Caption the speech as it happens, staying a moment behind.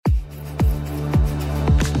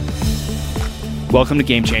Welcome to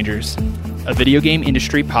Game Changers, a video game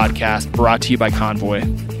industry podcast brought to you by Convoy.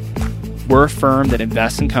 We're a firm that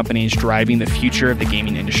invests in companies driving the future of the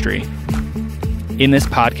gaming industry. In this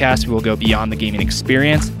podcast, we will go beyond the gaming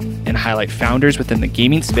experience and highlight founders within the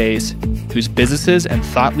gaming space whose businesses and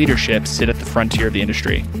thought leadership sit at the frontier of the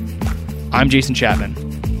industry. I'm Jason Chapman.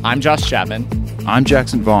 I'm Josh Chapman. I'm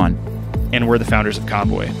Jackson Vaughn. And we're the founders of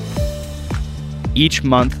Convoy. Each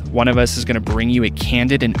month, one of us is going to bring you a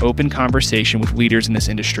candid and open conversation with leaders in this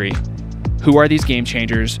industry. Who are these game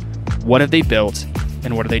changers? What have they built?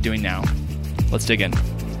 And what are they doing now? Let's dig in.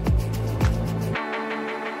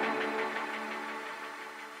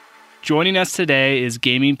 Joining us today is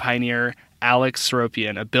gaming pioneer Alex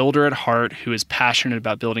Seropian, a builder at heart who is passionate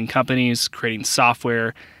about building companies, creating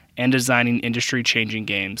software, and designing industry-changing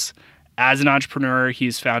games. As an entrepreneur,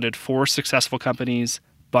 he's founded 4 successful companies: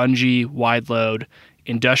 Bungie, Wide Load,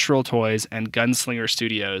 Industrial Toys, and Gunslinger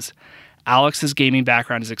Studios. Alex's gaming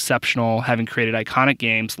background is exceptional, having created iconic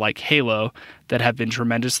games like Halo that have been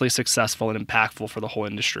tremendously successful and impactful for the whole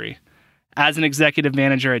industry. As an executive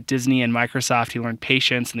manager at Disney and Microsoft, he learned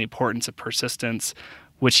patience and the importance of persistence,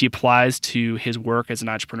 which he applies to his work as an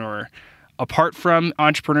entrepreneur. Apart from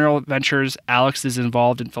entrepreneurial ventures, Alex is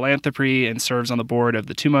involved in philanthropy and serves on the board of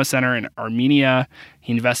the Tumo Center in Armenia.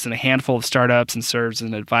 He invests in a handful of startups and serves as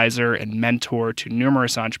an advisor and mentor to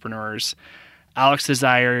numerous entrepreneurs. Alex's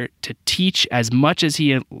desire to teach as much as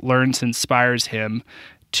he learns inspires him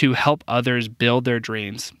to help others build their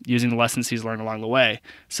dreams using the lessons he's learned along the way.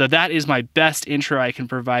 So that is my best intro I can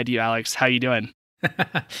provide you, Alex. How you doing?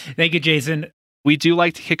 Thank you, Jason. We do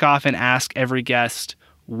like to kick off and ask every guest,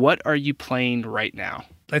 what are you playing right now?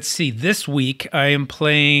 Let's see. This week, I am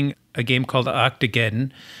playing a game called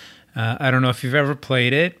Octageddon. I don't know if you've ever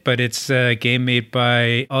played it, but it's a game made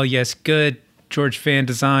by All Yes Good, George Fan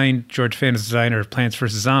Design. George Fan is designer of Plants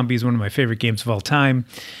vs. Zombies, one of my favorite games of all time.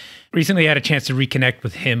 Recently, I had a chance to reconnect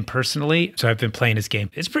with him personally, so I've been playing his game.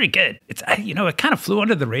 It's pretty good. It kind of flew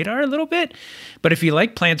under the radar a little bit, but if you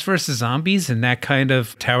like Plants vs. Zombies and that kind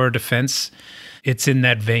of tower defense, it's in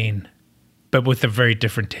that vein, but with a very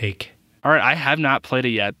different take. All right, I have not played it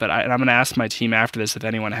yet, but I'm going to ask my team after this if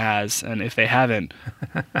anyone has, and if they haven't,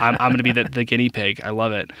 I'm going to be the guinea pig. I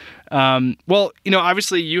love it. Well,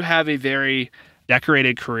 obviously you have a very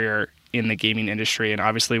decorated career in the gaming industry, and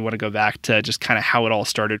obviously want to go back to just kind of how it all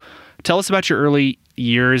started. Tell us about your early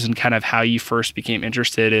years and kind of how you first became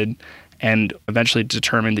interested in and eventually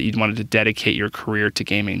determined that you wanted to dedicate your career to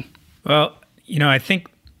gaming. Well, I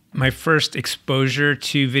think my first exposure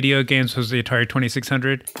to video games was the Atari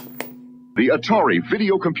 2600. The Atari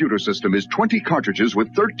video computer system is 20 cartridges with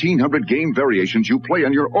 1,300 game variations you play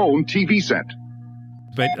on your own TV set.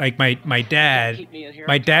 But like my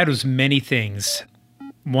dad was many things.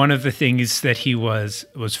 One of the things that he was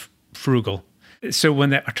frugal. So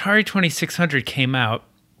when the Atari 2600 came out,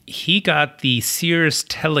 he got the Sears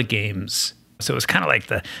Telegames. So it was kind of like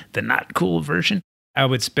the not cool version. I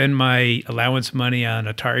would spend my allowance money on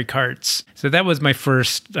Atari carts. So that was my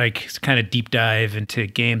first kind of deep dive into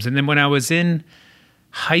games. And then when I was in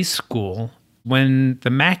high school, when the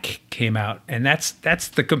Mac came out, and that's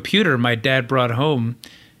the computer my dad brought home.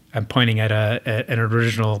 I'm pointing at an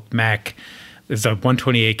original Mac. It's a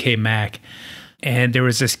 128K Mac. And there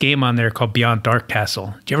was this game on there called Beyond Dark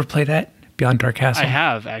Castle. Did you ever play that? Beyond Dark Castle? I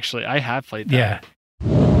have, actually. I have played that. Yeah.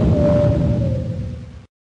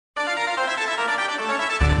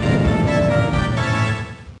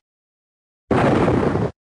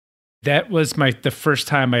 That was the first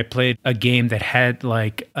time I played a game that had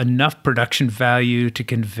enough production value to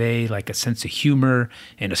convey a sense of humor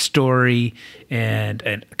and a story and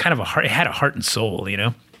kind of a heart. It had a heart and soul,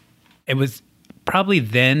 It was probably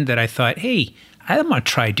then that I thought, hey, I'm going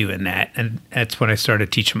to try doing that. And that's when I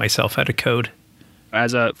started teaching myself how to code.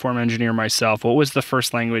 As a former engineer myself, what was the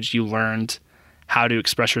first language you learned how to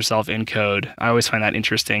express yourself in code? I always find that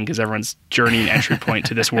interesting because everyone's journey and entry point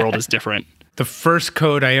to this world is different. The first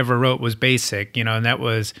code I ever wrote was BASIC, and that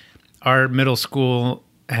was our middle school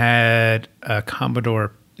had a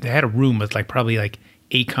Commodore. They had a room with probably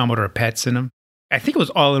 8 Commodore PETs in them. I think it was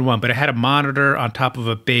all in one, but it had a monitor on top of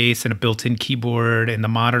a base and a built-in keyboard, and the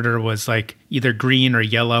monitor was either green or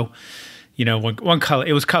yellow. One color.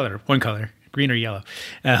 It was one color, green or yellow.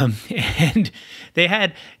 And they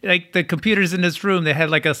had the computers in this room. They had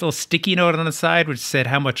a little sticky note on the side which said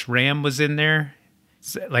how much RAM was in there.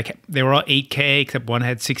 They were all 8K, except one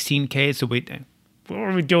had 16K. So what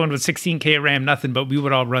were we doing with 16K RAM? Nothing, but we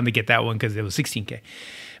would all run to get that one because it was 16K.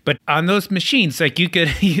 But on those machines, you could,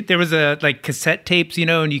 there was cassette tapes,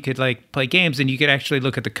 and you could play games and you could actually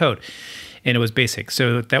look at the code. and it was basic.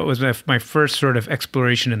 So that was my first sort of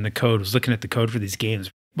exploration in the code, was looking at the code for these games.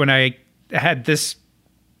 When I had this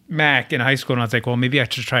Mac in high school, and I was like, well, maybe I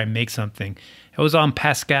should try and make something. It was on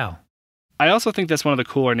Pascal. I also think that's one of the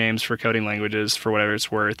cooler names for coding languages, for whatever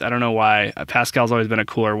it's worth. I don't know why. Pascal's always been a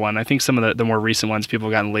cooler one. I think some of the more recent ones, people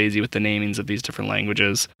have gotten lazy with the namings of these different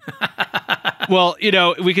languages. Well,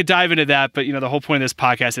 we could dive into that, but the whole point of this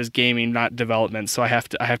podcast is gaming, not development. So I have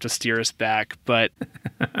to steer us back. But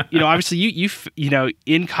obviously, you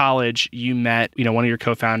in college you met one of your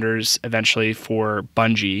co-founders eventually for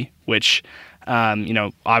Bungie, which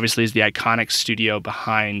obviously is the iconic studio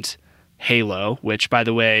behind Halo, which, by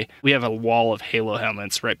the way, we have a wall of Halo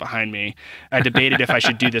helmets right behind me. I debated if I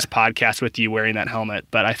should do this podcast with you wearing that helmet,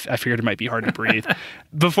 but I figured it might be hard to breathe.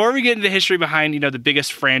 Before we get into the history behind, the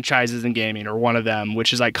biggest franchises in gaming, or one of them,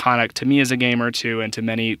 which is iconic to me as a gamer too, and to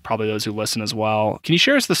many, probably those who listen as well, can you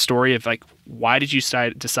share us the story of why did you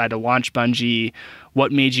decide to launch Bungie?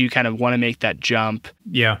 What made you kind of want to make that jump?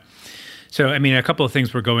 Yeah. So, a couple of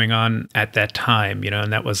things were going on at that time,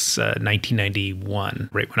 and that was 1991,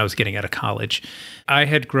 right when I was getting out of college. I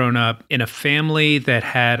had grown up in a family that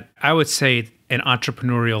had, I would say, an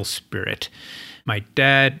entrepreneurial spirit. My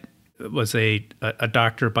dad was a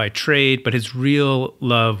doctor by trade, but his real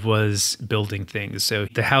love was building things. So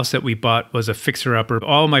the house that we bought was a fixer-upper.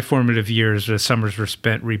 All my formative years, the summers were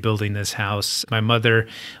spent rebuilding this house. My mother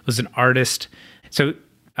was an artist. So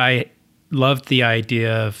I loved the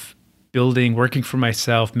idea of building, working for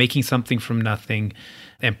myself, making something from nothing.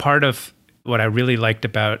 And part of what I really liked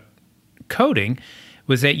about coding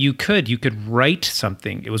was that you could write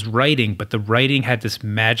something. It was writing, but the writing had this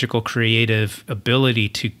magical creative ability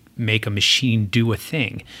to make a machine do a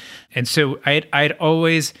thing. And so I'd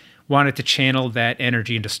always wanted to channel that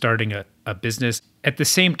energy into starting a business. At the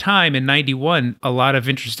same time, in 91, a lot of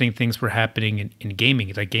interesting things were happening in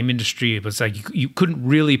gaming. Like game industry, it was like you couldn't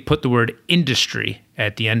really put the word industry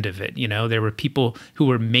at the end of it. There were people who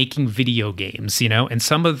were making video games, and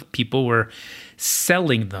some of the people were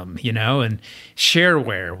selling them, and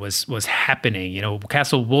shareware was happening.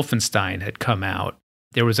 Castle Wolfenstein had come out.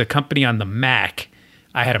 There was a company on the Mac.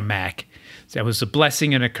 I had a Mac. So that was a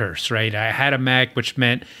blessing and a curse, right? I had a Mac, which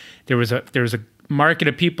meant there was a market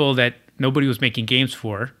of people that nobody was making games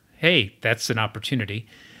for. Hey, that's an opportunity.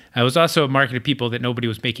 I was also a market of people that nobody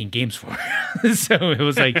was making games for. So it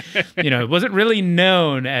was like, it wasn't really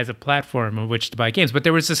known as a platform on which to buy games. But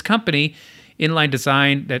there was this company, Inline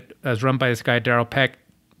Design, that was run by this guy, Darryl Peck.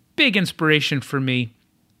 Big inspiration for me.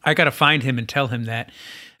 I got to find him and tell him that.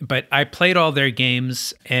 But I played all their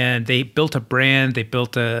games, and they built a brand. They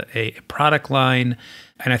built a product line.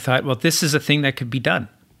 And I thought, well, this is a thing that could be done.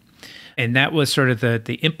 And that was sort of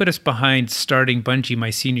the impetus behind starting Bungie my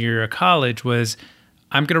senior year of college was,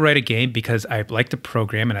 I'm going to write a game because I like to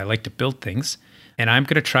program and I like to build things. And I'm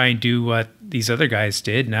going to try and do what these other guys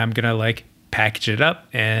did. And I'm going to package it up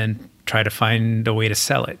and try to find a way to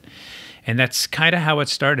sell it. And that's kind of how it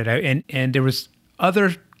started. And there was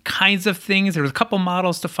other kinds of things. There was a couple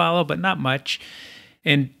models to follow, but not much.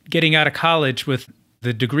 And getting out of college with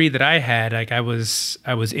the degree that I had, I was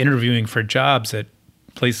interviewing for jobs at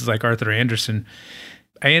places like Arthur Andersen.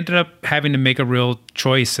 I ended up having to make a real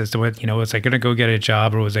choice as to what, was I going to go get a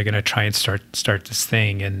job or was I going to try and start this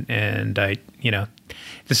thing? And I,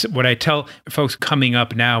 this is what I tell folks coming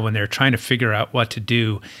up now when they're trying to figure out what to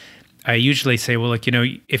do. I usually say, well,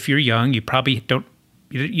 if you're young, you probably don't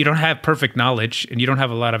have perfect knowledge and you don't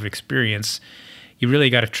have a lot of experience. You really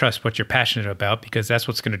got to trust what you're passionate about, because that's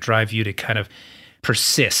what's going to drive you to kind of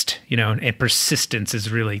persist, and persistence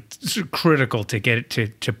is really critical to get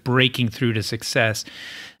it to breaking through to success.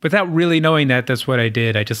 Without really knowing that, that's what I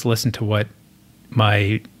did. I just listened to what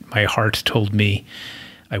my heart told me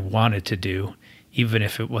I wanted to do, even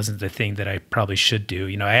if it wasn't the thing that I probably should do.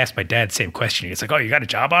 I asked my dad the same question. He's like, oh, you got a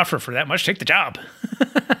job offer for that much? Take the job.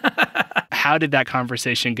 How did that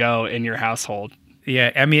conversation go in your household?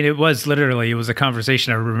 Yeah, it was a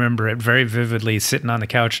conversation. I remember it very vividly, sitting on the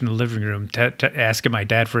couch in the living room, asking my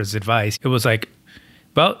dad for his advice. It was like,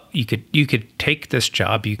 well, you could take this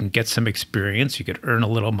job, you can get some experience, you could earn a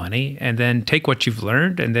little money, and then take what you've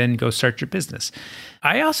learned and then go start your business.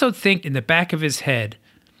 I also think in the back of his head,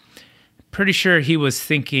 pretty sure he was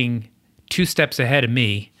thinking 2 steps ahead of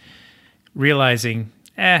me, realizing,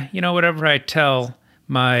 whatever I tell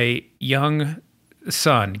my young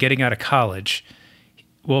son getting out of college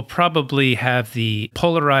will probably have the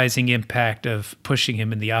polarizing impact of pushing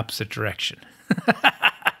him in the opposite direction.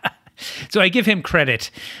 So I give him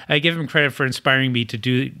credit. I give him credit for inspiring me to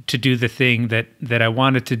do the thing that I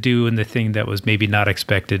wanted to do, and the thing that was maybe not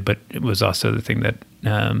expected, but it was also the thing that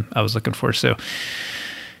I was looking for. So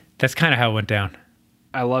that's kind of how it went down.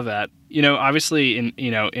 I love that. Obviously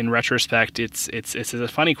in retrospect, it's a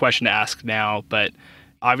funny question to ask now, but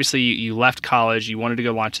obviously you left college, you wanted to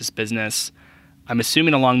go launch this business. I'm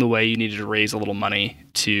assuming along the way you needed to raise a little money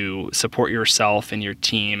to support yourself and your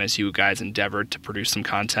team as you guys endeavored to produce some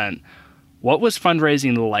content. What was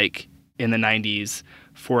fundraising like in the 90s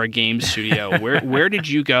for a game studio? Where did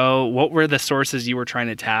you go? What were the sources you were trying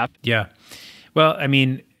to tap? Yeah. Well, I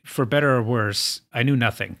mean, for better or worse, I knew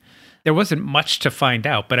nothing. There wasn't much to find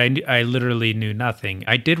out, but I literally knew nothing.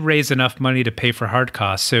 I did raise enough money to pay for hard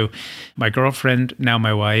costs. So my girlfriend, now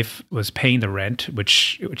my wife, was paying the rent,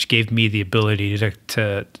 which gave me the ability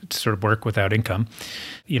to sort of work without income.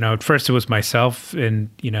 At first it was myself, and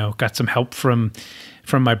got some help from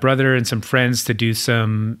my brother and some friends to do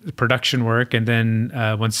some production work. And then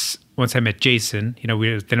once I met Jason,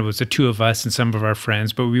 then it was the two of us and some of our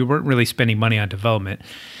friends, but we weren't really spending money on development.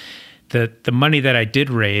 The money that I did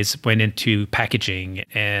raise went into packaging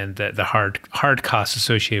and the hard costs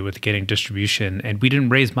associated with getting distribution, and we didn't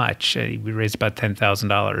raise much. We raised about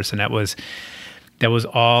 $10,000, and that was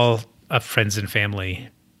all of friends and family.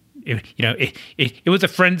 It was a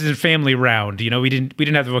friends and family round. We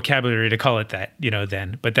didn't have the vocabulary to call it that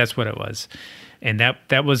then, but that's what it was, and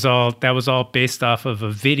that was all based off of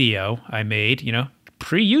a video I made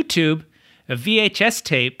pre-YouTube, a VHS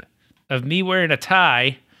tape of me wearing a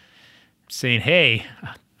tie, saying, "Hey,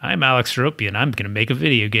 I'm Alex Seropian. I'm going to make a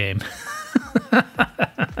video game."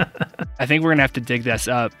 I think we're going to have to dig this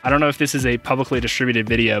up. I don't know if this is a publicly distributed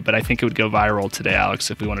video, but I think it would go viral today, Alex,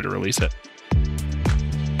 if we wanted to release it.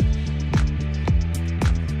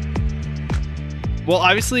 Well,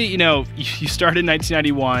 obviously, you started in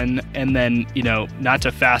 1991, and then, not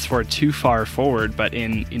to fast forward too far forward, but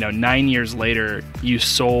in, 9 years later, you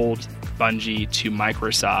sold Bungie to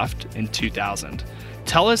Microsoft in 2000.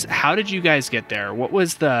 Tell us, how did you guys get there? What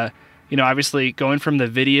was the, obviously going from the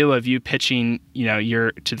video of you pitching,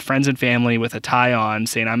 to friends and family with a tie on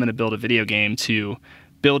saying, I'm going to build a video game, to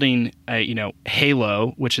building,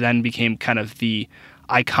 Halo, which then became kind of the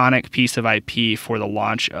iconic piece of IP for the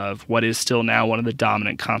launch of what is still now one of the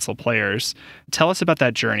dominant console players. Tell us about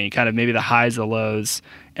that journey, kind of maybe the highs, the lows,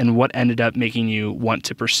 and what ended up making you want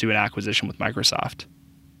to pursue an acquisition with Microsoft.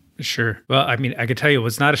 Sure. Well, I mean, I could tell you it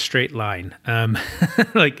was not a straight line.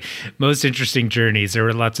 Like most interesting journeys, there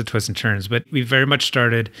were lots of twists and turns, but we very much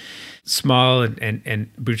started small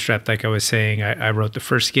and bootstrapped, like I was saying. I wrote the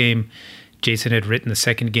first game. Jason had written the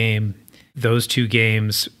second game. Those two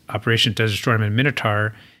games, Operation Desert Storm and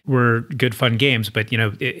Minotaur, were good, fun games, but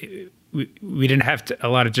we didn't have a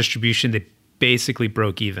lot of distribution. They basically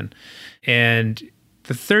broke even. And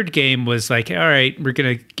the third game was like, all right, we're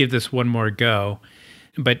going to give this one more go.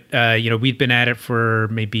 But, we'd been at it for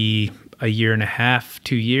maybe a year and a half,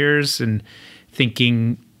 2 years, and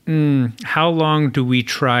thinking, how long do we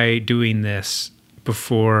try doing this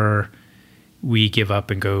before we give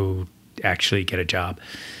up and go actually get a job?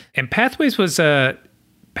 And Pathways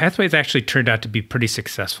actually turned out to be pretty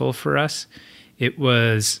successful for us. It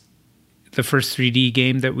was the first 3D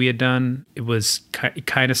game that we had done. It was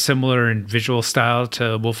kind of similar in visual style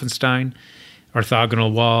to Wolfenstein.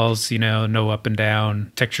 Orthogonal walls, no up and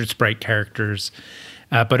down, textured sprite characters.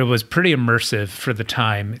 But it was pretty immersive for the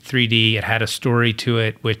time. 3D, it had a story to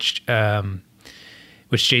it, which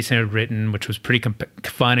Jason had written, which was pretty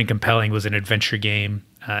fun and compelling. It was an adventure game.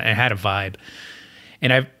 It had a vibe.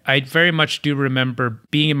 And I very much do remember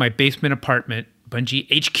being in my basement apartment, Bungie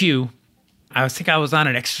HQ. I think I was on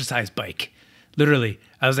an exercise bike. Literally,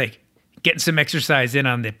 I was like getting some exercise in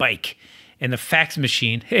on the bike. And the fax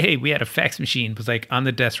machine, we had a fax machine, was like on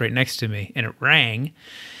the desk right next to me, and it rang.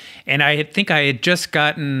 And I think I had just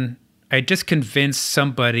convinced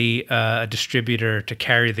somebody, a distributor, to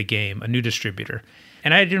carry the game, a new distributor.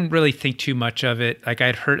 And I didn't really think too much of it. Like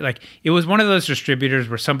I'd heard, it was one of those distributors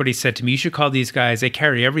where somebody said to me, you should call these guys. They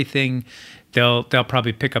carry everything. They'll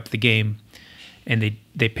probably pick up the game. And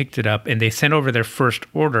they picked it up, and they sent over their first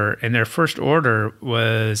order. And their first order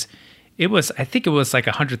was... I think it was like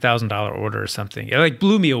 $100,000 order or something. It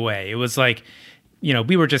blew me away. It was like,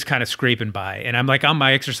 we were just kind of scraping by, and I'm like on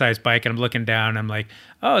my exercise bike, and I'm looking down, and I'm like,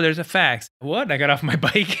 oh, there's a fax. What? I got off my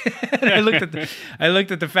bike and I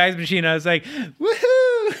looked at the fax machine. I was like,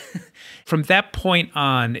 woohoo! From that point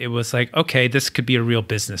on, it was like, okay, this could be a real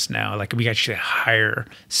business now. Like we actually hire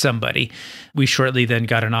somebody. We shortly then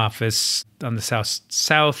got an office on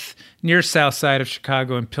the near south side of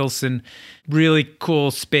Chicago in Pilsen. Really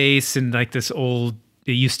cool space, and like this old,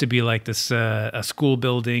 it used to be like this a school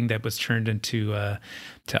building that was turned into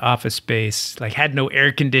to office space. Like had no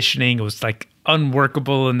air conditioning. It was like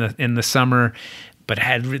unworkable in the summer. but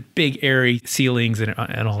had big airy ceilings and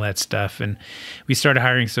all that stuff. And we started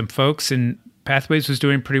hiring some folks, and Pathways was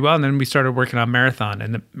doing pretty well. And then we started working on Marathon,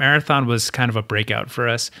 and the Marathon was kind of a breakout for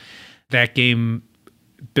us. That game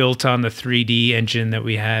built on the 3D engine that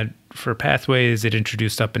we had for Pathways. It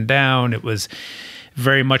introduced up and down. It was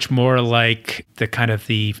very much more like the kind of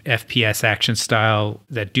the FPS action style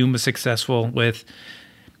that Doom was successful with.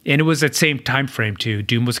 And it was that same time frame too.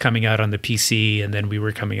 Doom was coming out on the PC, and then we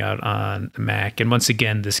were coming out on the Mac. And once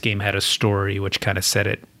again, this game had a story which kind of set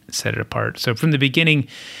it apart. So from the beginning,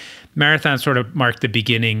 Marathon sort of marked the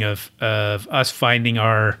beginning of us finding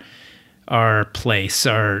our place,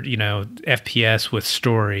 our FPS with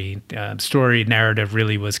story. Story narrative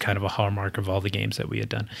really was kind of a hallmark of all the games that we had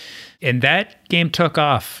done. And that game took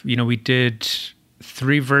off. We did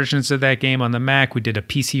 3 versions of that game on the Mac. We did a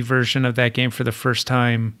PC version of that game for the first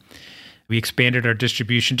time. We expanded our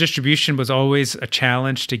distribution. Distribution was always a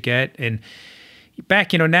challenge to get. And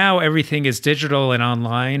back, now everything is digital and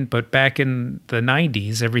online, but back in the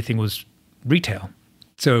 90s, everything was retail.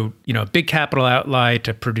 So, a big capital outlay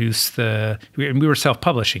to produce and we were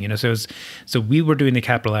self-publishing, so we were doing the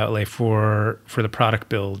capital outlay for the product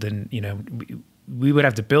build, and, we would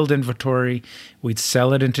have to build inventory. We'd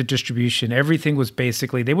sell it into distribution. Everything was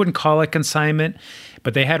basically, they wouldn't call it consignment,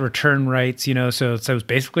 but they had return rights, so it was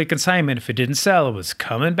basically consignment. If it didn't sell, it was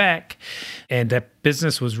coming back. And that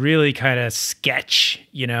business was really kind of sketch,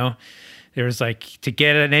 There was to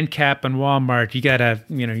get an end cap on Walmart, you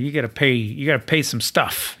gotta pay some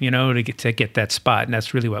stuff, to get that spot. And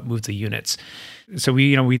that's really what moved the units. So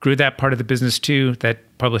we grew that part of the business too,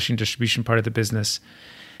 that publishing distribution part of the business.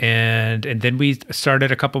 And then we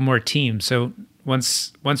started a couple more teams. So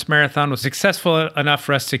once Marathon was successful enough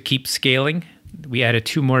for us to keep scaling, we added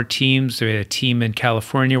 2 more teams. So we had a team in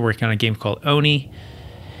California working on a game called Oni,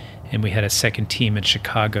 and we had a second team in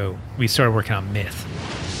Chicago. We started working on Myth.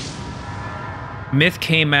 Myth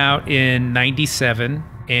came out in 97,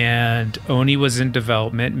 and Oni was in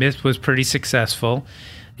development. Myth was pretty successful.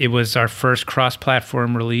 It was our first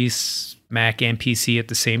cross-platform release, Mac and PC at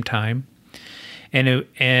the same time.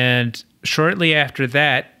 And shortly after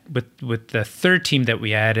that, with the third team that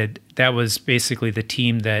we added, that was basically the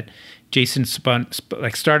team that Jason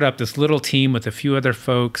started up this little team with a few other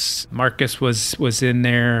folks. Marcus was in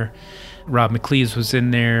there. Rob McLeese was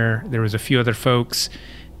in there. There was a few other folks.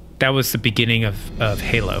 That was the beginning of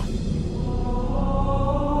Halo.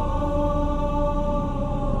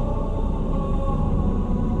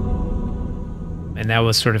 And that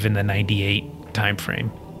was sort of in the 98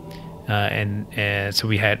 timeframe. And so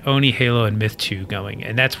we had Oni, Halo, and Myth 2 going.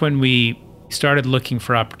 And that's when we started looking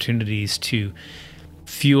for opportunities to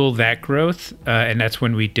fuel that growth. And that's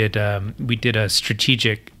when we did a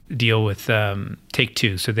strategic deal with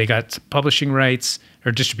Take-Two. So they got publishing rights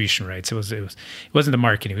or distribution rights. It wasn't the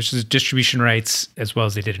marketing. It was just distribution rights, as well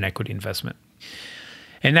as they did an equity investment.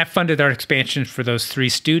 And that funded our expansion for those 3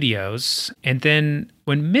 studios. And then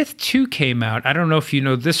when Myth 2 came out, I don't know if you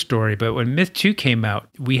know this story, but when Myth 2 came out,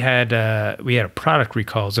 we had a product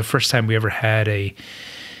recall. It was the first time we ever had a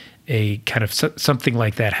kind of something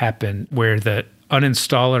like that happen, where the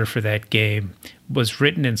uninstaller for that game was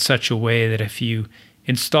written in such a way that if you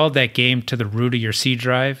installed that game to the root of your C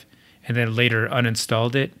drive and then later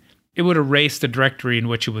uninstalled it, it would erase the directory in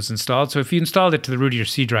which it was installed. So if you installed it to the root of your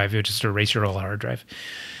C drive, it would just erase your whole hard drive.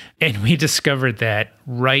 And we discovered that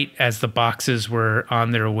right as the boxes were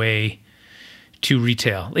on their way to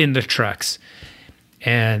retail in the trucks.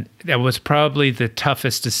 And that was probably the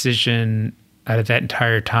toughest decision out of that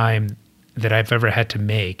entire time that I've ever had to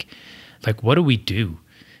make. What do we do?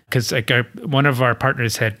 Because one of our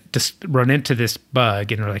partners had just run into this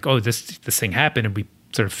bug, and we're like, oh, this thing happened, and we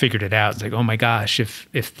sort of figured it out. It's like, oh my gosh, if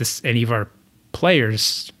any of our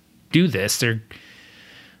players do this, they're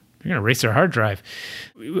going to erase their hard drive.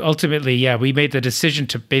 Ultimately, we made the decision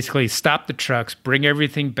to basically stop the trucks, bring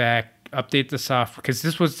everything back, update the software, because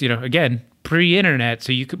this was, again, pre-internet,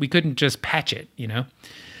 so we couldn't just patch it,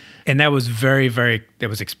 And that was that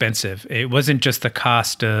was expensive. It wasn't just the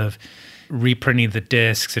cost of reprinting the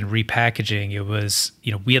discs and repackaging. It was,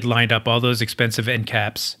 we had lined up all those expensive end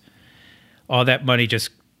caps. All that money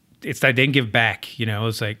they didn't give back. It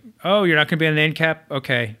was like, oh, you're not going to be on an end cap?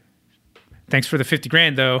 Okay. Thanks for the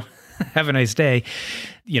 $50,000 though. Have a nice day.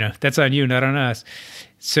 That's on you, not on us.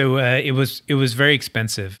 So it was very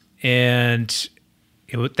expensive. And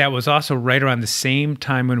that was also right around the same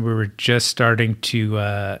time when we were just starting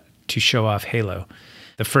to show off Halo.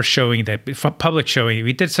 The first showing, public showing,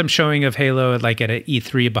 we did some showing of Halo at an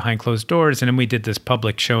E3 behind closed doors, and then we did this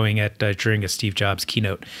public showing during a Steve Jobs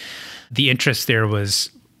keynote. The interest there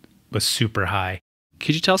was super high.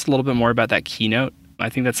 Could you tell us a little bit more about that keynote? I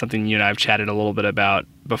think that's something you and I have chatted a little bit about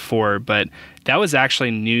before, but that was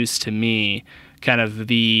actually news to me, kind of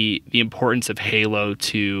the importance of Halo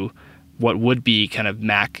to what would be kind of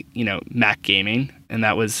Mac gaming. And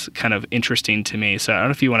that was kind of interesting to me. So I don't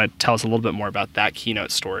know if you want to tell us a little bit more about that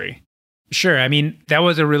keynote story. Sure. I mean, that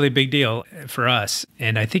was a really big deal for us.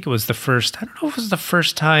 And I think it was I don't know if it was the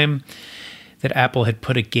first time that Apple had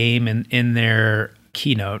put a game in their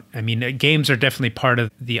keynote. I mean, games are definitely part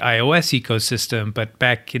of the iOS ecosystem, but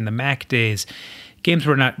back in the Mac days, games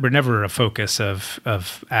were never a focus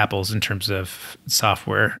of Apple's in terms of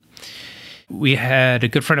software. We had a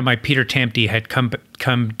good friend of mine, Peter Tamte, had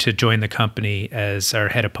come to join the company as our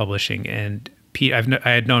head of publishing, and I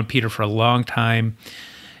had known Peter for a long time.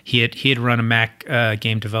 He had run a Mac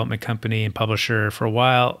game development company and publisher for a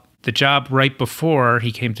while. The job right before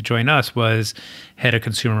he came to join us was head of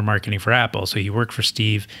consumer marketing for Apple. So he worked for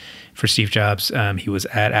Steve Jobs. He was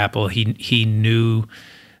at Apple. He knew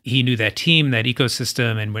that team, that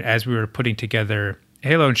ecosystem, and as we were putting together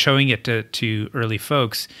Halo and showing it to early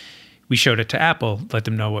folks, we showed it to Apple, let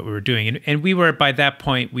them know what we were doing, and we were, by that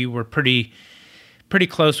point, we were pretty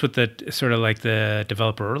close with the sort of like the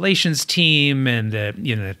developer relations team, and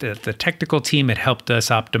the technical team had helped us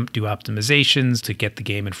do optimizations to get the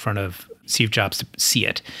game in front of Steve Jobs to see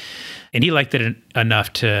it. And he liked it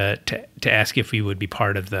enough to ask if we would be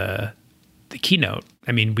part of the keynote.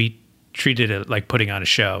 I mean, we treated it like putting on a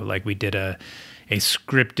show. Like we did a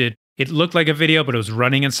scripted. It looked like a video, but it was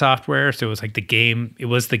running in software. So it was like the game. It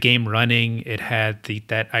was the game running. It had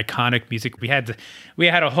that iconic music. We had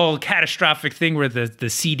a whole catastrophic thing where the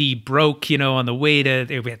CD broke, on the way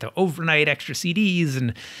to. We had to overnight extra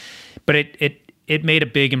CDs, but it made a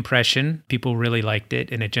big impression. People really liked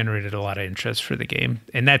it, and it generated a lot of interest for the game.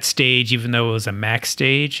 And that stage, even though it was a Mac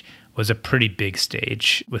stage, was a pretty big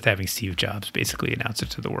stage with having Steve Jobs basically announce it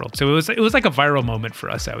to the world. So it was like a viral moment for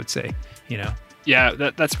us, I would say. Yeah,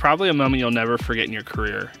 that's probably a moment you'll never forget in your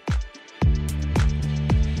career.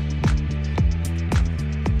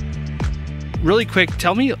 Really quick,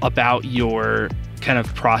 tell me about your kind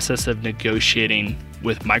of process of negotiating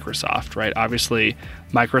with Microsoft, right? Obviously,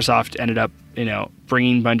 Microsoft ended up,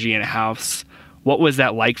 bringing Bungie in-house. What was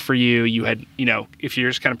that like for you? You had, if you're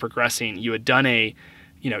just kind of progressing, you had done a,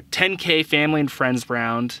 10K family and friends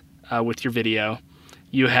round with your video.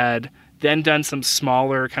 You had then done some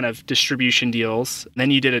smaller kind of distribution deals.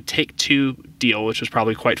 Then you did a Take-Two deal, which was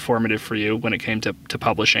probably quite formative for you when it came to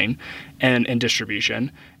publishing and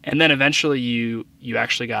distribution. And then eventually you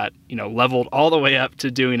actually got, leveled all the way up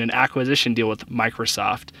to doing an acquisition deal with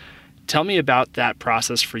Microsoft. Tell me about that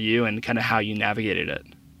process for you and kind of how you navigated it.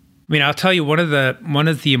 I mean, I'll tell you, one of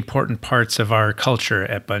the important parts of our culture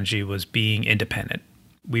at Bungie was being independent.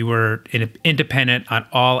 We were independent on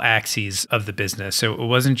all axes of the business. So it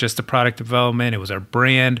wasn't just the product development. It was our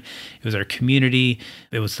brand. It was our community.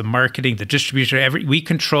 It was the marketing, the distribution. We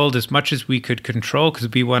controlled as much as we could control because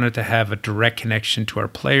we wanted to have a direct connection to our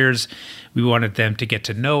players. We wanted them to get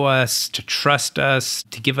to know us, to trust us,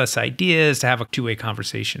 to give us ideas, to have a two-way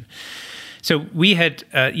conversation. So we had,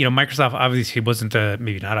 Microsoft obviously wasn't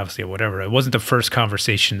it wasn't the first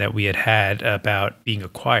conversation that we had about being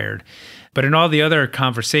acquired. But in all the other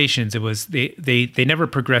conversations, it was they never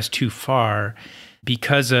progressed too far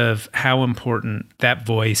because of how important that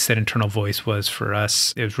internal voice was for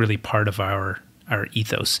us. It was really part of our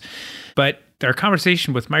ethos. But our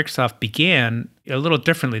conversation with Microsoft began a little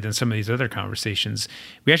differently than some of these other conversations.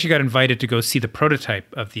 We actually got invited to go see the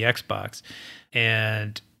prototype of the Xbox.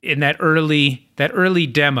 And in that early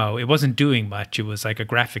demo, it wasn't doing much. It was like a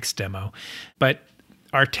graphics demo. But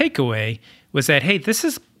our takeaway was that, hey, this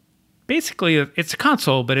is basically it's a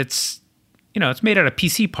console, but it's made out of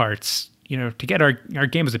PC parts. To get our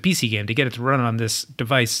game as a PC game, to get it to run on this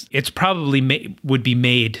device, it's probably would be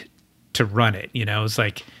made to run it. It's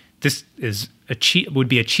like this would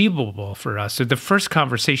be achievable for us. So the first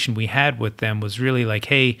conversation we had with them was really like,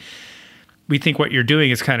 hey, we think what you're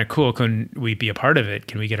doing is kind of cool. Can we be a part of it?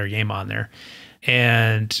 Can we get our game on there?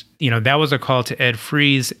 And, that was a call to Ed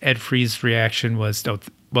Freeze. Ed Freeze's reaction was,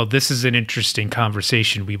 well, this is an interesting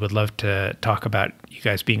conversation. We would love to talk about you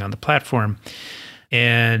guys being on the platform.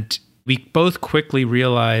 And we both quickly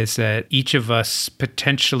realized that each of us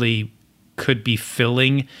potentially could be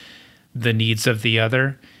filling the needs of the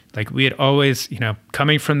other. Like we had always,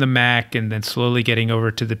 coming from the Mac and then slowly getting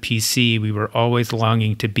over to the PC, we were always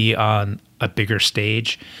longing to be on a bigger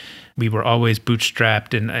stage. We were always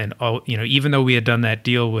bootstrapped and all, even though we had done that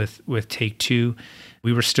deal with Take-Two,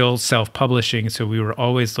 we were still self-publishing. So we were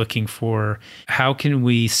always looking for how can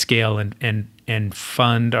we scale and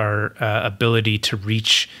fund our ability to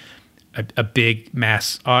reach a big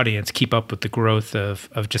mass audience keep up with the growth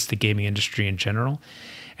of just the gaming industry in general.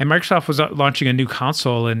 And Microsoft was launching a new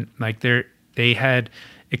console, and like they had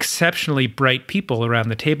exceptionally bright people around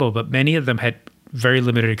the table, but many of them had very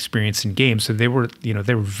limited experience in games. So they were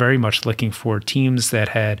very much looking for teams that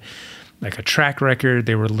had like a track record.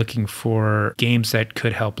 They were looking for games that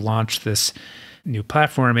could help launch this new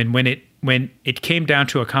platform. And when it came down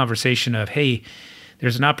to a conversation of, hey,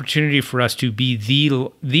 there's an opportunity for us to be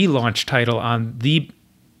the launch title on the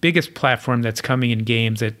biggest platform that's coming in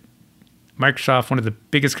games, that Microsoft, one of the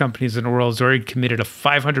biggest companies in the world, has already committed a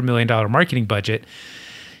 $500 million marketing budget.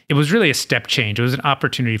 It was really a step change. It was an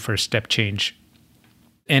opportunity for a step change.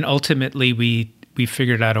 And ultimately, we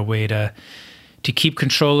figured out a way to keep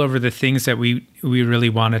control over the things that we really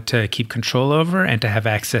wanted to keep control over, and to have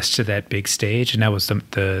access to that big stage. And that was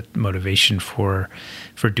the motivation for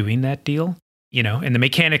doing that deal. And the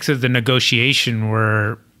mechanics of the negotiation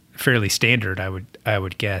were fairly standard, I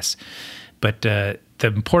would guess. But the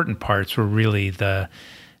important parts were really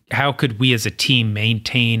how could we as a team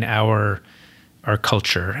maintain our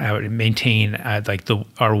culture, maintain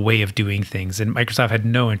our way of doing things. And Microsoft had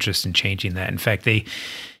no interest in changing that. In fact,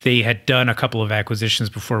 they had done a couple of acquisitions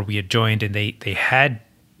before we had joined, and they had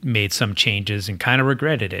made some changes and kind of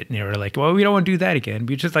regretted it. And they were like, well, we don't want to do that again.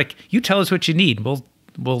 We just like, you tell us what you need.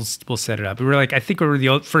 We'll set it up. We were like, I think we were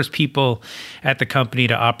the first people at the company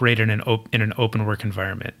to operate in an open work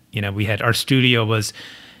environment. We had, our studio was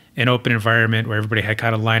an open environment where everybody had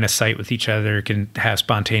kind of line of sight with each other, can have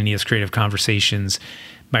spontaneous creative conversations.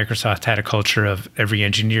 Microsoft had a culture of every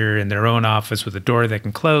engineer in their own office with a door that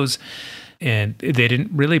can close. And they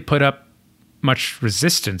didn't really put up much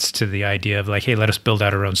resistance to the idea of like, hey, let us build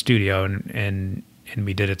out our own studio. And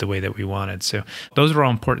we did it the way that we wanted. So those were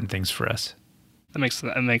all important things for us. That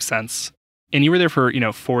makes sense. And you were there for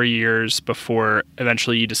 4 years before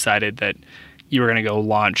eventually you decided that you were going to go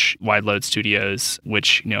launch Wide Load Studios,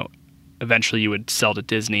 which eventually you would sell to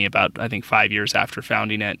Disney about, I think, 5 years after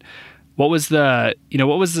founding it. What was the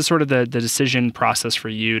sort of the decision process for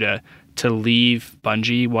you to leave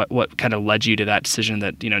Bungie? What kind of led you to that decision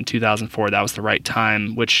that in 2004 that was the right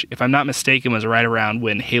time, which, if I'm not mistaken, was right around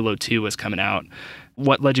when Halo 2 was coming out.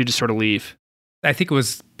 What led you to sort of leave? I think it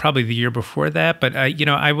was probably the year before that, but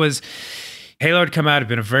Halo had come out, had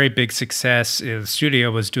been a very big success. The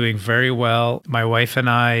studio was doing very well. My wife and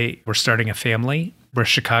I were starting a family. We're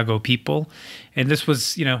Chicago people. And this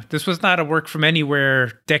was not a work from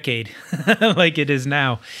anywhere decade like it is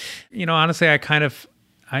now. Honestly, I kind of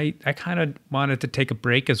wanted to take a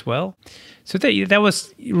break as well. So that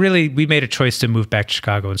was really, we made a choice to move back to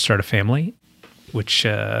Chicago and start a family, which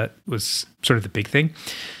was sort of the big thing.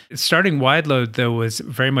 Starting Wide Load, though, was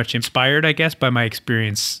very much inspired, I guess, by my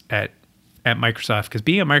experience at Microsoft, because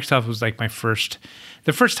being at Microsoft was like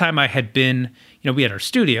the first time I had been, we had our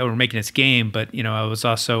studio, we're making this game, but, I was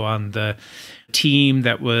also on the team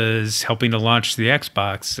that was helping to launch the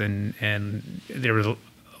Xbox, and there was a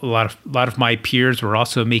lot of my peers were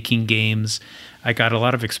also making games. I got a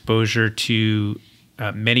lot of exposure to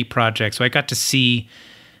many projects, so I got to see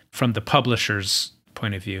from the publisher's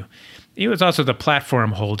point of view. He was also the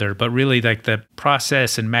platform holder, but really like the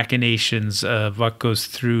process and machinations of what goes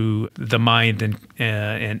through the mind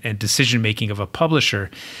and decision making of a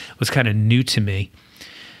publisher was kind of new to me.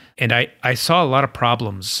 And I saw a lot of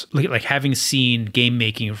problems, like having seen game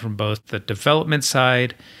making from both the development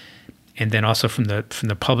side and then also from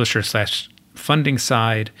the publisher / funding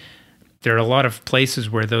side. There are a lot of places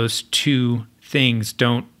where those two things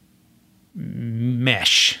don't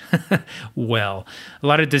mesh well. A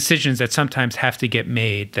lot of decisions that sometimes have to get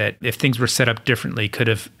made that if things were set up differently could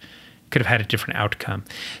have had a different outcome.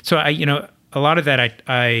 So a lot of that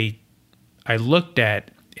I looked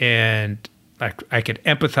at, and I could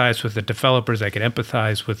empathize with the developers, I could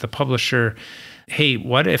empathize with the publisher. Hey,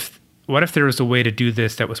 what if there was a way to do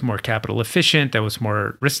this that was more capital efficient, that was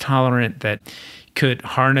more risk tolerant, that could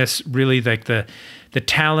harness really like the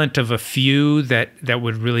talent of a few that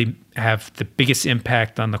would really have the biggest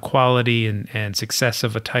impact on the quality and success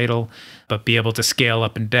of a title, but be able to scale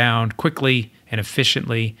up and down quickly and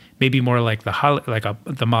efficiently, maybe more like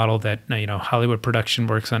the model that Hollywood production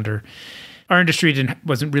works under. Our industry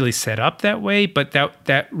wasn't really set up that way, but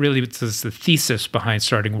that really was the thesis behind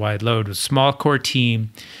starting Wide Load. Was small core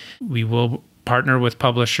team. We will partner with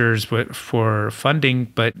publishers for funding,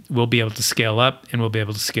 but we'll be able to scale up and we'll be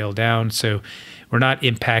able to scale down. So we're not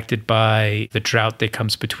impacted by the drought that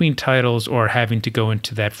comes between titles or having to go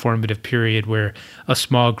into that formative period where a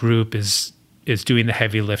small group is doing the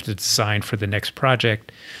heavy lift of design for the next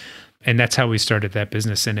project. And that's how we started that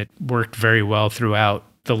business. And it worked very well throughout.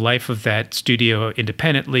 the life of that studio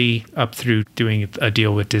independently up through doing a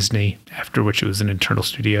deal with Disney, after which it was an internal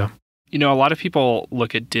studio. You know, a lot of people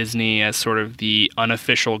look at Disney as sort of the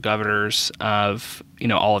unofficial governors of,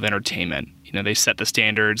 all of entertainment. They set the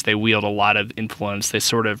standards, they wield a lot of influence, they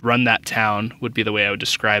sort of run that town, would be the way I would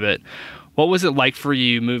describe it. What was it like for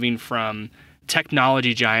you moving from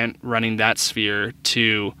technology giant running that sphere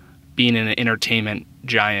to being an entertainment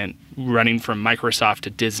giant running from Microsoft to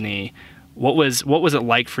Disney? What was it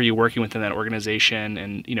like for you working within that organization,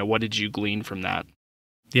 and what did you glean from that?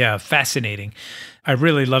 Yeah, fascinating. I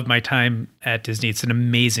really loved my time at Disney. It's an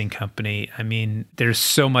amazing company. I mean, there's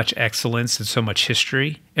so much excellence and so much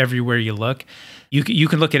history everywhere you look. You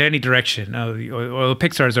can look at any direction.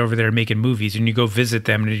 Pixar's over there making movies, and you go visit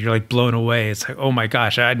them, and you're like blown away. It's like, oh my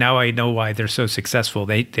gosh, now I know why they're so successful.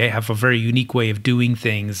 They have a very unique way of doing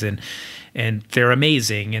things, and they're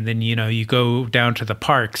amazing. And then, you go down to the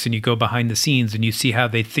parks and you go behind the scenes and you see how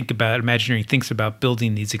they think about, Imagineering thinks about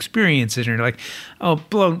building these experiences. And you're like,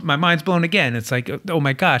 my mind's blown again. It's like, oh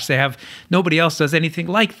my gosh, nobody else does anything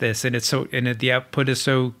like this. And the output is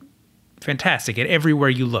so fantastic. And everywhere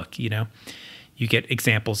you look, you get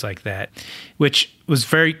examples like that, which was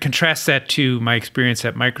contrast that to my experience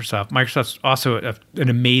at Microsoft. Microsoft's also an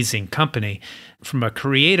amazing company. From a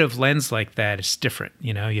creative lens like that, it's different.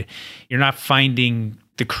 You're not finding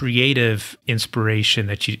the creative inspiration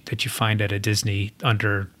that you find at a Disney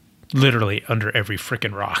literally under every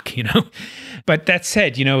freaking rock, But that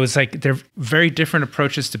said, it's like they're very different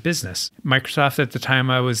approaches to business. Microsoft at the time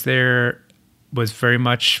I was there was very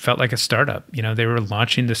much felt like a startup. They were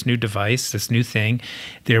launching this new device, this new thing.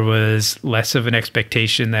 There was less of an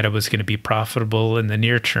expectation that it was going to be profitable in the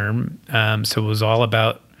near term. So it was all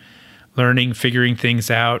about learning, figuring things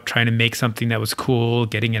out, trying to make something that was cool,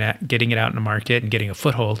 getting it out in the market and getting a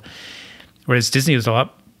foothold. Whereas Disney was a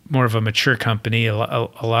lot more of a mature company. A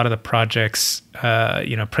lot of the projects,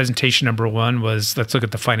 presentation number one was, let's look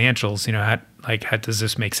at the financials. How does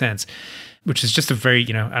this make sense? Which is just a very,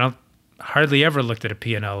 I hardly ever looked at a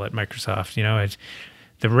P&L at Microsoft.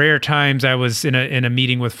 The rare times I was in a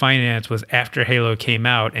meeting with finance was after Halo came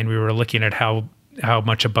out, and we were looking at how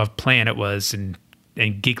much above plan it was and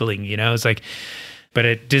giggling. It's like, but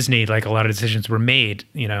at Disney, like, a lot of decisions were made,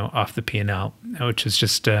 off the P&L, which is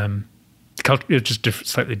just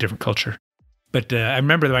slightly different culture. But I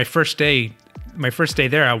remember my first day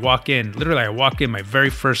there, I walk in my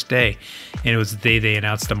very first day, and it was the day they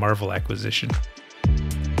announced the Marvel acquisition.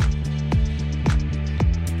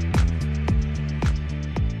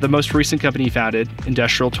 The most recent company you founded,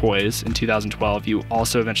 Industrial Toys, in 2012, you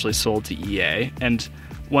also eventually sold to EA. And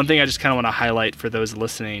one thing I just kind of want to highlight for those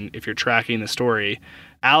listening, if you're tracking the story,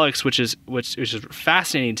 Alex, which is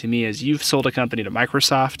fascinating to me, is you've sold a company to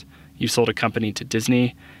Microsoft, you've sold a company to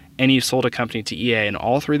Disney, and you've sold a company to EA. And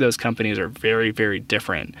all three of those companies are very, very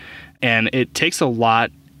different. And it takes a lot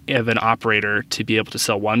of an operator to be able to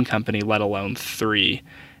sell one company, let alone three.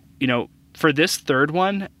 For this third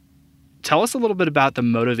one, tell us a little bit about the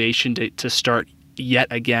motivation to start yet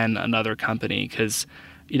again another company, because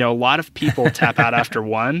a lot of people tap out after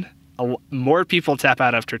one, more people tap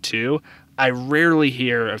out after two. I rarely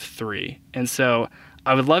hear of three, and so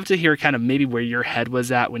I would love to hear kind of maybe where your head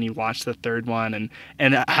was at when you launched the third one,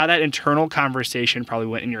 and how that internal conversation probably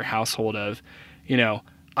went in your household of,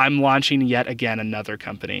 I'm launching yet again another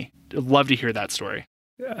company. I'd love to hear that story.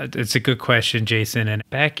 It's a good question, Jason. And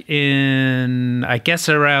back in, I guess,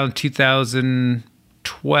 around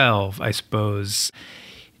 2012, I suppose,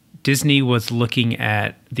 Disney was looking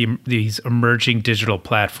at these emerging digital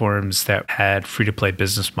platforms that had free-to-play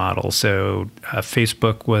business models. So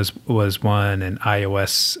Facebook was one, and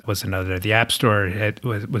iOS was another. The App Store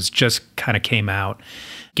was just kind of came out.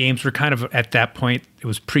 Games were kind of, at that point, it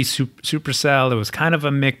was pre-Supercell. It was kind of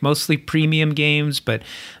a mix, mostly premium games, but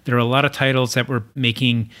there were a lot of titles that were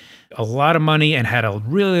making a lot of money and had a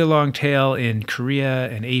really long tail in Korea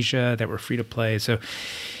and Asia that were free-to-play. So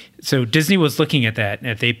Disney was looking at that.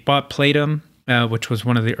 And they bought Playdom, which was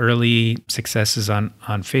one of the early successes on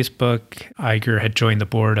Facebook. Iger had joined the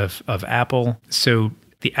board of Apple. So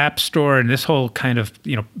the App Store and this whole kind of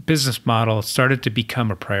business model started to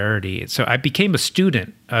become a priority. So I became a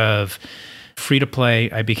student of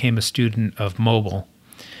free-to-play. I became a student of mobile.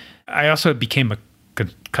 I also became a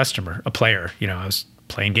customer, a player. I was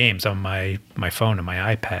playing games on my phone and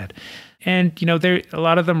my iPad. And, a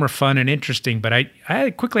lot of them were fun and interesting, but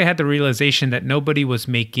I quickly had the realization that nobody was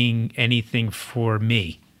making anything for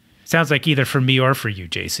me. Sounds like either for me or for you,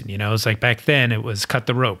 Jason. It was like back then it was Cut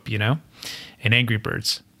the Rope, and Angry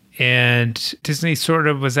Birds. And Disney sort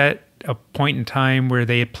of was at a point in time where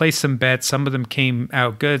they had placed some bets. Some of them came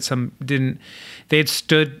out good, some didn't. They had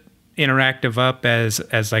stood Interactive up as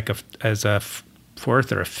a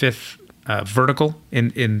fourth or a fifth vertical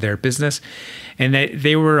in their business, and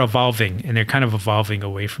they were evolving, and they're kind of evolving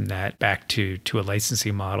away from that back to a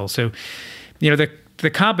licensing model. So, the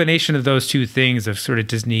combination of those two things of sort of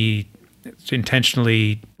Disney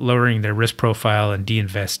intentionally lowering their risk profile and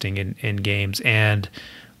de-investing in games, and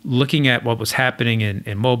looking at what was happening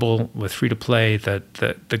in mobile with free-to-play,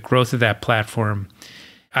 the growth of that platform,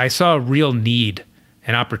 I saw a real need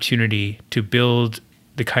and opportunity to build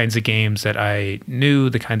the kinds of games that I knew,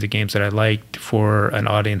 the kinds of games that I liked for an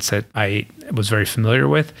audience that I was very familiar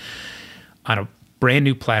with on a brand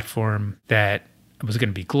new platform that was going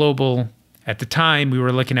to be global. At the time, we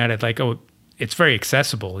were looking at it like, oh, it's very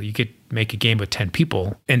accessible. You could make a game with 10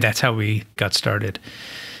 people. And that's how we got started.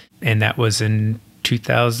 And that was in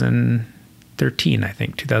 2013, I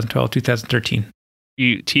think, 2012, 2013.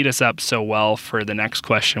 You teed us up so well for the next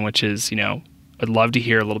question, which is, I'd love to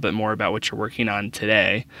hear a little bit more about what you're working on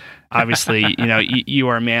today. Obviously, you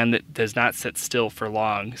are a man that does not sit still for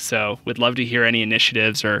long. So we'd love to hear any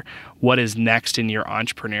initiatives or what is next in your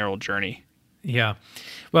entrepreneurial journey. Yeah.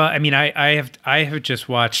 Well, I mean, I have just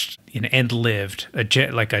watched and lived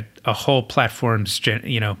a whole platform's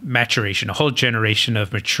maturation, a whole generation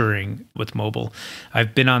of maturing with mobile.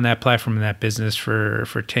 I've been on that platform in that business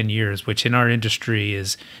for 10 years, which in our industry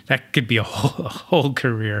that could be a whole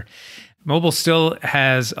career. Mobile still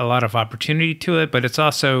has a lot of opportunity to it, but it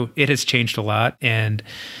has changed a lot, and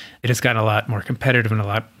it has gotten a lot more competitive and a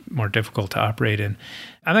lot more difficult to operate in.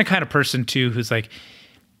 I'm the kind of person too who's like,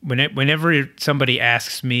 whenever somebody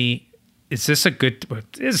asks me, is this a good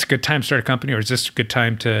time to start a company, or is this a good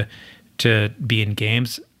time to be in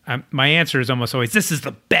games? My answer is almost always, this is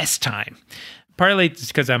the best time. Partly it's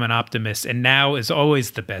because I'm an optimist, and now is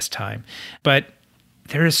always the best time. But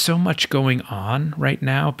there is so much going on right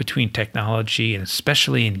now between technology and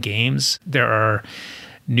especially in games. There are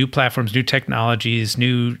new platforms, new technologies,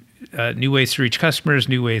 new ways to reach customers,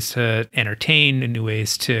 new ways to entertain, and new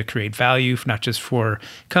ways to create value, not just for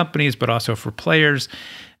companies, but also for players.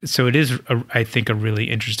 So it is, I think, a really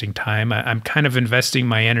interesting time. I'm kind of investing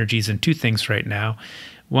my energies in two things right now.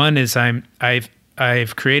 One is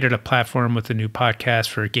I've created a platform with a new podcast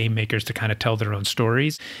for game makers to kind of tell their own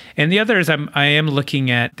stories. And the other is I am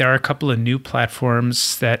looking at, there are a couple of new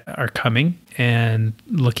platforms that are coming, and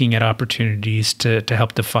looking at opportunities to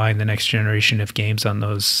help define the next generation of games on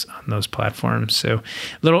those platforms. So a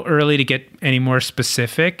little early to get any more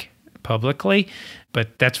specific publicly,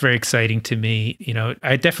 but that's very exciting to me.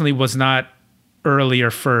 I definitely was not early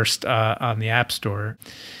or first on the App Store.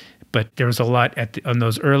 But there was a lot on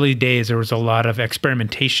those early days. There was a lot of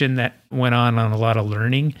experimentation that went on a lot of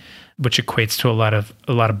learning, which equates to a lot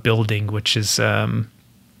of building, which is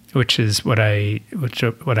what I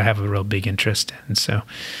have a real big interest in. So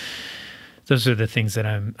those are the things that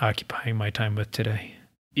I'm occupying my time with today.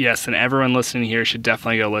 Yes, and everyone listening here should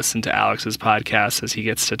definitely go listen to Alex's podcast, as he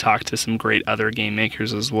gets to talk to some great other game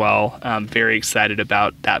makers as well. I'm very excited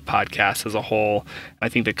about that podcast as a whole. I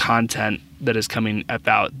think the content that is coming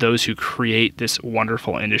about those who create this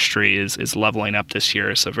wonderful industry is leveling up this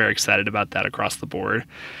year, so very excited about that across the board.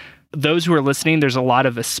 Those who are listening, there's a lot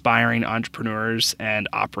of aspiring entrepreneurs and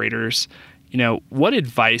operators. What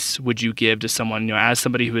advice would you give to someone, as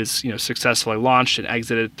somebody who has, successfully launched and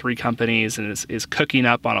exited 3 companies and is cooking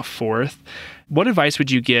up on a 4th? What advice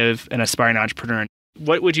would you give an aspiring entrepreneur?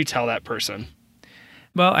 What would you tell that person?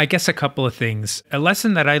 Well, I guess a couple of things. A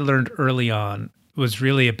lesson that I learned early on was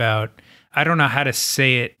really about, I don't know how to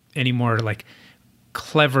say it any more like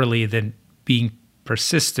cleverly than being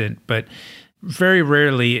persistent, but very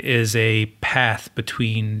rarely is a path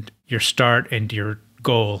between your start and your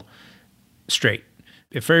goal straight.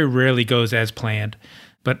 It very rarely goes as planned,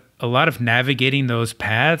 but a lot of navigating those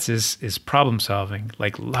paths is problem solving,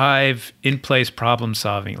 like live in-place problem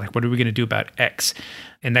solving. Like, what are we going to do about X?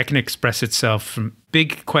 And that can express itself from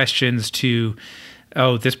big questions to,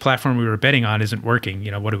 oh, this platform we were betting on isn't working.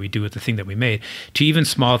 What do we do with the thing that we made? To even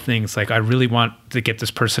small things like, I really want to get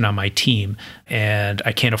this person on my team and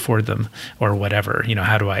I can't afford them, or whatever.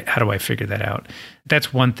 How do I figure that out?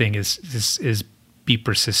 That's one thing is be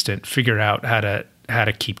persistent, figure out how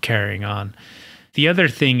to keep carrying on. The other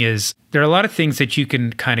thing is, there are a lot of things that you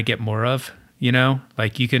can kind of get more of,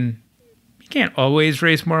 like you can't always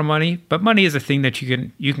raise more money, but money is a thing that you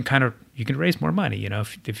can raise more money,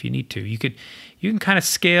 if you need to. You can kind of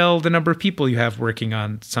scale the number of people you have working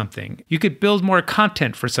on something. You could build more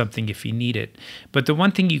content for something if you need it. But the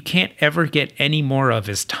one thing you can't ever get any more of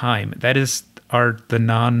is time. That is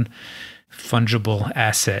the fungible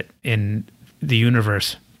asset in the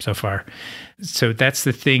universe so far. So that's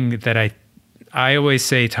the thing that I always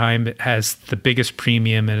say can has the biggest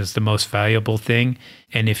premium and is the most valuable thing.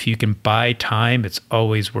 And if you can buy time, it's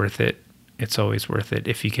always worth it. It's always worth it.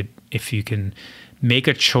 If you can make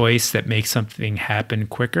a choice that makes something happen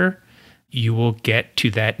quicker, you will get to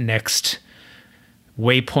that next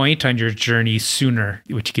waypoint on your journey sooner,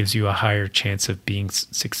 which gives you a higher chance of being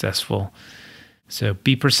successful. So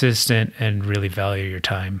be persistent and really value your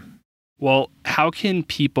time. Well, how can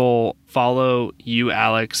people follow you,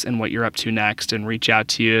 Alex, and what you're up to next and reach out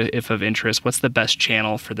to you if of interest? What's the best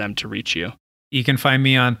channel for them to reach you? You can find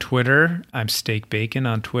me on Twitter. I'm Steak Bacon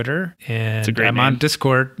on Twitter, and I'm name. on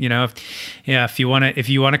Discord. If you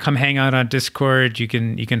want to come hang out on Discord, you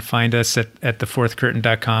can find us at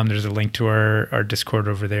thefourthcurtain.com. There's a link to our Discord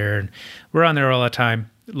over there, and we're on there all the time.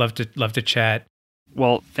 Love to chat.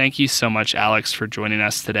 Well, thank you so much, Alex, for joining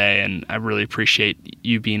us today, and I really appreciate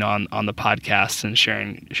you being on the podcast and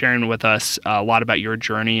sharing with us a lot about your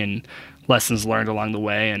journey and lessons learned along the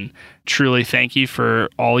way. And truly thank you for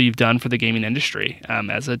all you've done for the gaming industry.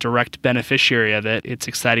 As a direct beneficiary of it, it's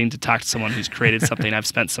exciting to talk to someone who's created something I've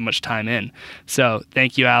spent so much time in. So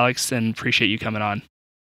thank you, Alex, and appreciate you coming on.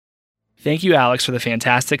 Thank you, Alex, for the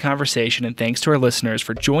fantastic conversation, and thanks to our listeners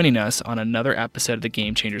for joining us on another episode of the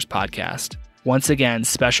Game Changers podcast. Once again,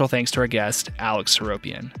 special thanks to our guest, Alex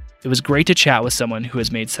Seropian. It was great to chat with someone who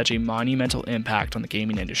has made such a monumental impact on the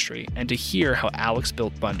gaming industry, and to hear how Alex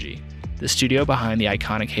built Bungie, the studio behind the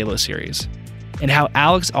iconic Halo series, and how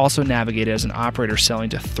Alex also navigated as an operator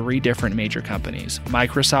selling to 3 different major companies,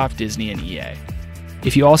 Microsoft, Disney, and EA.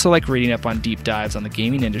 If you also like reading up on deep dives on the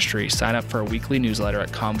gaming industry, sign up for a weekly newsletter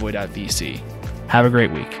at convoy.vc. Have a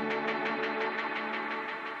great week.